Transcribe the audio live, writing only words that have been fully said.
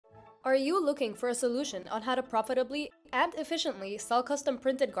Are you looking for a solution on how to profitably and efficiently sell custom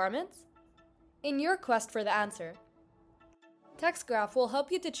printed garments? In your quest for the answer, Texgraff will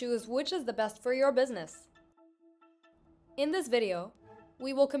help you to choose which is the best for your business. In this video,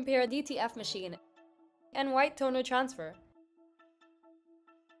 we will compare DTF machine and white toner transfer,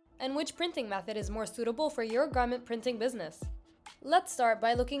 and which printing method is more suitable for your garment printing business. Let's start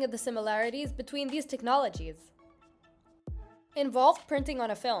by looking at the similarities between these technologies. Involved printing on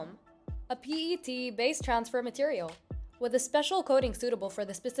a film, a PET-based transfer material with a special coating suitable for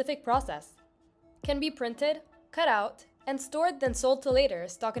the specific process, can be printed, cut out, and stored then sold to later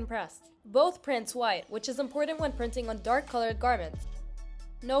stock and pressed. Both prints white, which is important when printing on dark colored garments.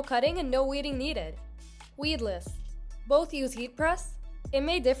 No cutting and no weeding needed. Weedless. Both use heat press. It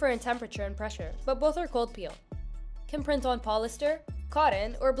may differ in temperature and pressure, but both are cold peel. Can print on polyester,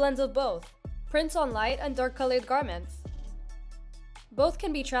 cotton, or blends of both. Prints on light and dark colored garments. Both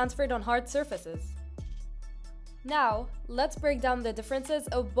can be transferred on hard surfaces. Now, let's break down the differences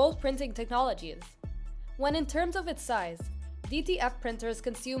of both printing technologies. When in terms of its size, DTF printers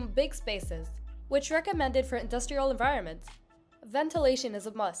consume big spaces, which are recommended for industrial environments. Ventilation is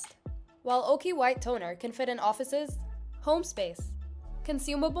a must, while oaky white toner can fit in offices, home space.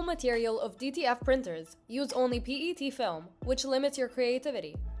 Consumable material of DTF printers use only PET film, which limits your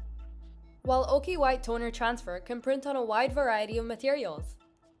creativity, while oaky white toner transfer can print on a wide variety of materials.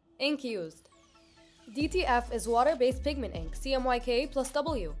 Ink used. DTF is water-based pigment ink CMYK plus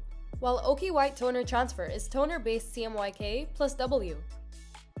W, while oaky white toner transfer is toner-based CMYK plus W.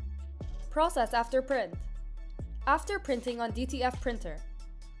 Process after print. After printing on DTF printer,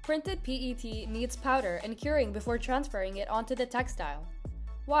 printed PET needs powder and curing before transferring it onto the textile,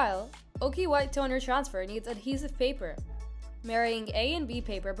 while oaky white toner transfer needs adhesive paper, marrying A and B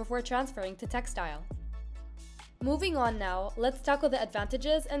paper before transferring to textile. Moving on now, let's tackle the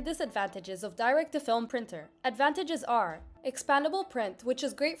advantages and disadvantages of direct-to-film printer. Advantages are: expandable print, which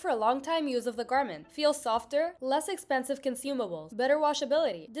is great for a long time use of the garment, feels softer, less expensive consumables, better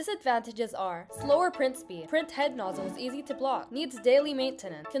washability. Disadvantages are: slower print speed, print head nozzles easy to block, needs daily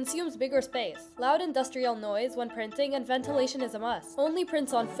maintenance, consumes bigger space, loud industrial noise when printing, and ventilation is a must. Only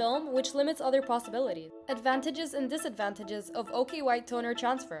prints on film, which limits other possibilities. Advantages and disadvantages of oaky white toner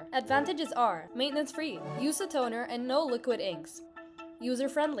transfer. Advantages are: maintenance-free, use of toner and no liquid inks,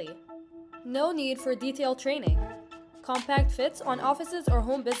 user-friendly, no need for detailed training, compact fits on offices or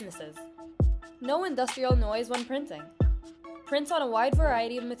home businesses, no industrial noise when printing, prints on a wide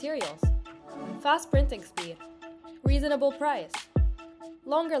variety of materials, fast printing speed, reasonable price,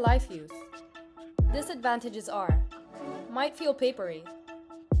 longer life use. Disadvantages are: might feel papery,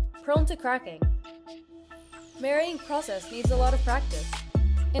 prone to cracking. Marrying process needs a lot of practice.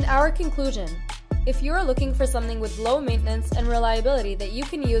 In our conclusion, if you are looking for something with low maintenance and reliability that you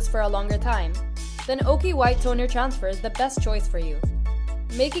can use for a longer time, then oaky white toner transfer is the best choice for you.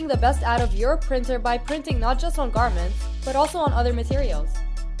 Making the best out of your printer by printing not just on garments, but also on other materials.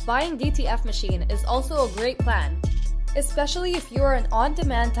 Buying DTF machine is also a great plan, especially if you are an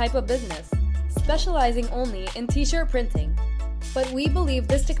on-demand type of business, specializing only in t-shirt printing. But we believe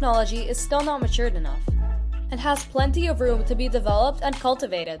this technology is still not matured enough, and has plenty of room to be developed and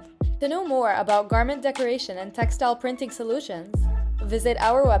cultivated. To know more about garment decoration and textile printing solutions, visit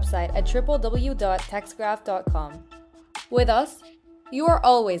our website at www.texgraff.com. With us, you are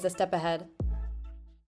always a step ahead.